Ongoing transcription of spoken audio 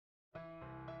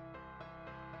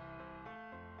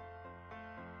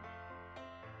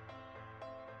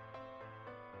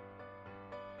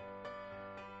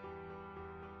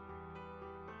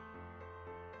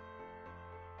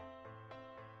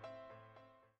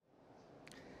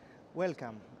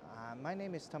Welcome. My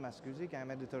name is Tomasz Guzik.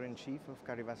 I'm Editor-in-Chief of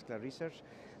Cardiovascular Research,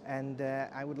 and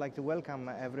I would like to welcome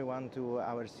everyone to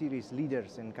our series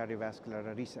Leaders in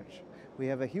Cardiovascular Research. We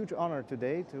have a huge honor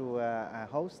today to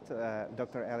host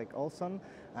Dr. Eric Olson,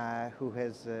 who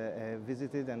has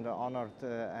visited and honored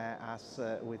us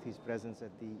with his presence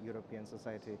at the European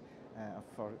Society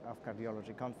of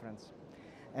Cardiology conference.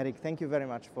 Eric, thank you very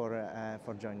much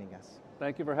for joining us.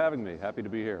 Thank you for having me. Happy to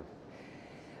be here.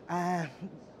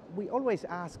 We always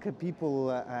ask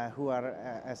people who are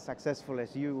as successful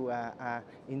as you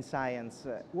in science,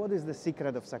 what is the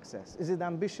secret of success? Is it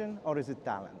ambition or is it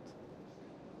talent?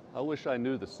 I wish I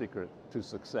knew the secret to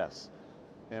success.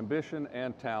 Ambition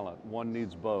and talent, one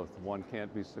needs both. One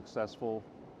can't be successful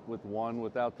with one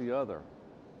without the other.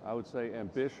 I would say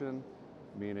ambition,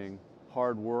 meaning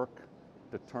hard work,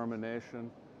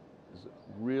 determination, is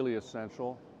really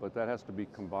essential, but that has to be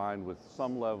combined with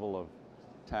some level of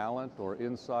talent or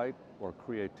insight or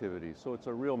creativity. So it's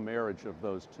a real marriage of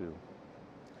those two.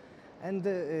 And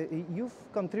you've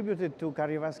contributed to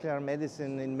cardiovascular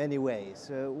medicine in many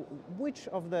ways. Which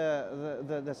of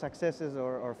the successes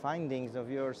or findings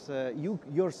of yours you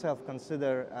yourself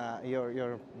consider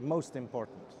your most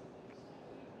important?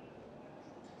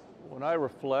 When I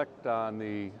reflect on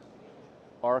the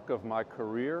arc of my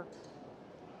career,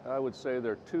 I would say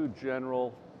there are two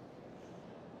general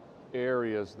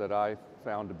areas that I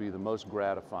found to be the most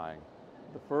gratifying.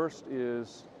 The first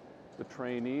is the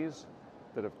trainees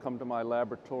that have come to my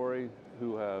laboratory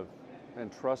who have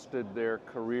entrusted their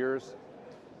careers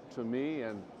to me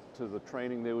and to the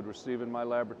training they would receive in my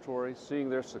laboratory. Seeing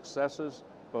their successes,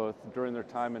 both during their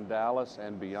time in Dallas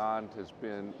and beyond, has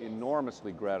been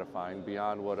enormously gratifying,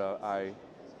 beyond what I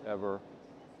ever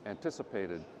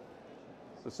anticipated.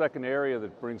 The second area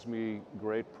that brings me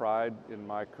great pride in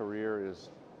my career is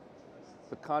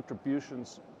the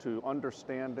contributions to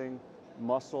understanding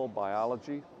muscle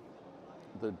biology,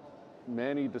 the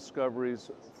many discoveries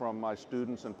from my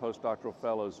students and postdoctoral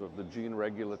fellows of the gene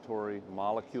regulatory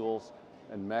molecules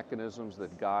and mechanisms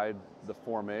that guide the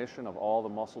formation of all the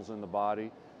muscles in the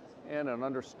body, and an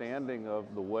understanding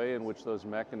of the way in which those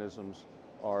mechanisms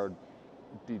are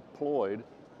deployed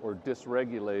or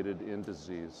dysregulated in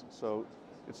disease. So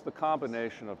it's the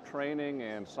combination of training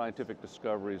and scientific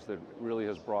discoveries that really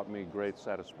has brought me great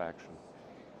satisfaction.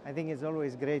 I think it's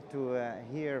always great to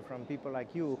hear from people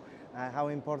like you how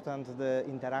important the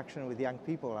interaction with young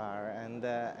people are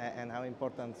and how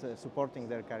important supporting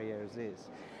their careers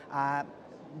is.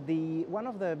 One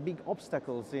of the big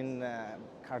obstacles in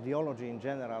cardiology in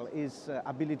general is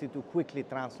ability to quickly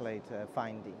translate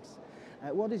findings.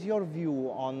 What is your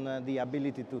view on the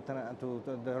ability to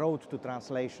the road to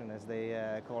translation, as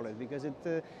they call it? Because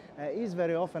it is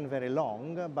very often very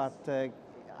long, but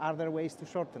are there ways to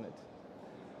shorten it?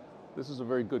 This is a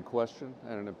very good question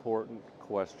and an important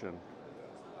question.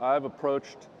 I've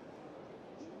approached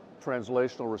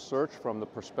translational research from the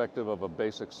perspective of a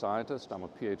basic scientist. I'm a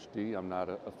PhD, I'm not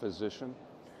a physician.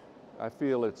 I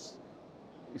feel it's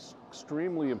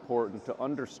extremely important to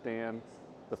understand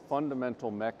the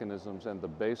fundamental mechanisms and the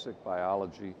basic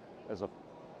biology as a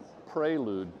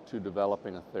prelude to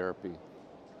developing a therapy.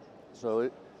 So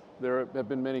there have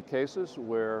been many cases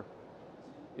where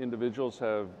individuals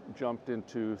have jumped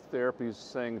into therapies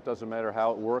saying it doesn't matter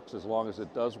how it works as long as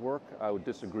it does work. I would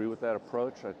disagree with that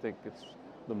approach. I think it's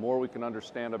the more we can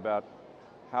understand about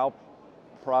how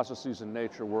processes in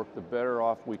nature work, the better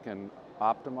off we can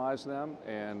optimize them,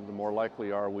 and the more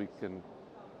likely are we can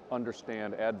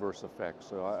understand adverse effects.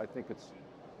 So I think it's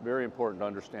very important to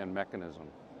understand mechanism.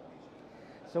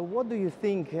 So what do you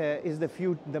think is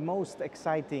the most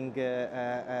exciting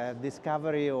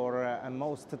discovery or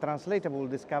most translatable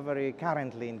discovery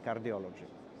currently in cardiology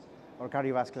or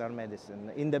cardiovascular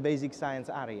medicine in the basic science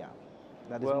area?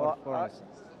 That is more for us.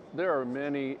 There are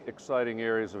many exciting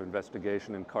areas of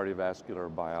investigation in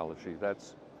cardiovascular biology,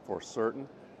 that's for certain.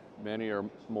 Many are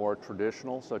more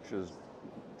traditional, such as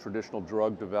traditional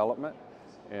drug development,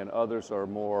 and others are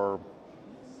more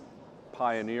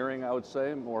pioneering, I would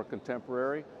say, more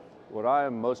contemporary. What I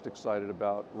am most excited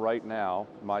about right now,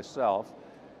 myself,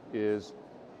 is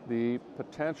the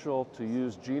potential to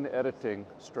use gene editing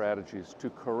strategies to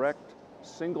correct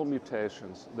single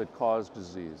mutations that cause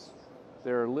disease.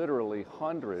 There are literally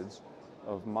hundreds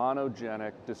of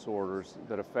monogenic disorders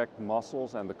that affect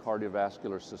muscles and the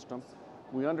cardiovascular system.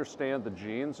 We understand the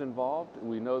genes involved.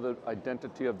 We know the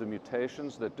identity of the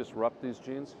mutations that disrupt these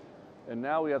genes. And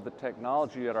now we have the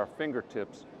technology at our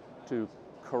fingertips to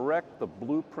correct the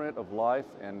blueprint of life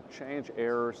and change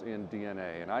errors in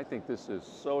DNA. And I think this is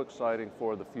so exciting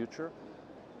for the future.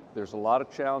 There's a lot of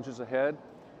challenges ahead,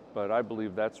 but I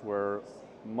believe that's where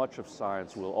much of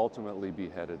science will ultimately be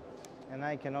headed. And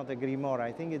I cannot agree more.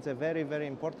 I think it's a very, very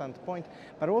important point,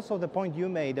 but also the point you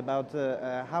made about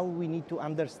how we need to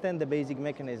understand the basic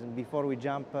mechanism before we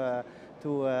jump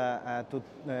to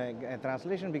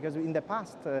translation, because in the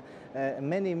past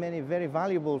many very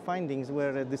valuable findings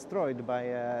were destroyed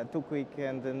by too quick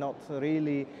and not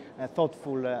really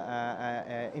thoughtful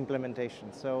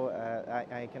implementation. So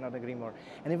I cannot agree more.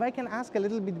 And if I can ask a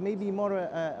little bit maybe more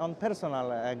on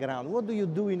personal ground, what do you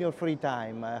do in your free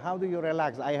time? How do you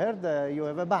relax? I heard you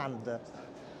have a band.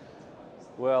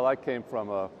 Well, I came from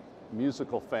a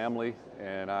musical family,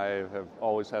 and I have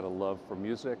always had a love for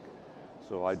music.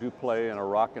 So I do play in a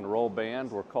rock and roll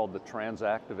band. We're called the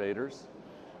Transactivators,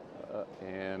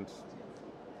 and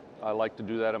I like to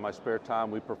do that in my spare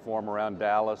time. We perform around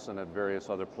Dallas and at various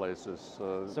other places.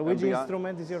 So which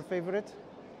instrument is your favorite?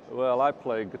 Well, I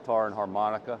play guitar and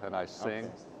harmonica, and I sing.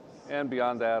 Okay. And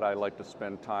beyond that, I like to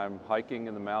spend time hiking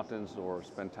in the mountains or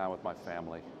spend time with my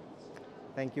family.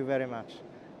 Thank you very much.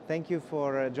 Thank you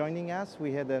for joining us.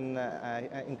 We had an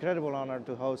incredible honor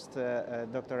to host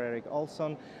Dr. Eric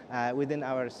Olson within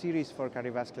our series for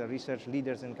cardiovascular research,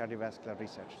 Leaders in Cardiovascular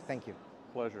Research. Thank you.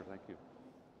 Pleasure, thank you.